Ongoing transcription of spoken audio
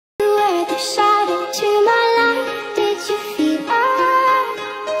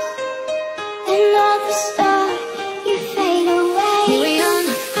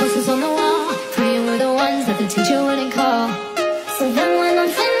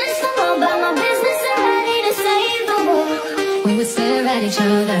each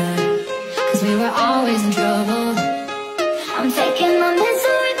other, 'cause we were always in trouble. I'm taking my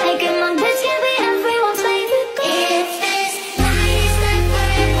misery, making my bitch, can't be everyone's favorite girl. If this night is not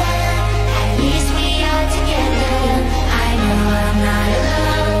forever, at least we are together. I know I'm not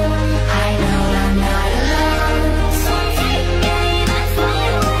alone, I know I'm not alone. So take aim and fly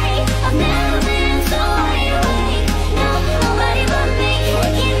away. I've never been so wide awake. No, nobody but me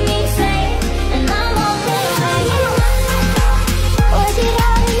will keep me safe, and I won't go away. Was it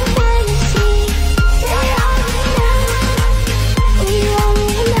all in a fantasy? They all now. We only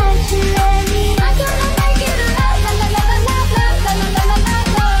imaginary. I'm gonna make it a love, la la la la la la la la la la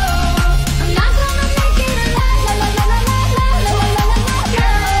la. I'm not gonna make it a love, la la la la la la la la la la la.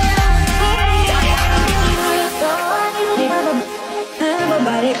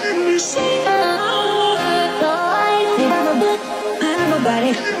 Everybody,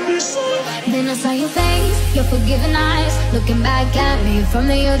 everybody. Then I saw your face, your forgiving eyes, looking back at me from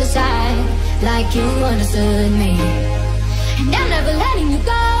the other side, like you understood me. And I'm never letting you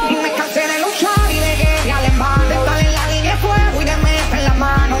go.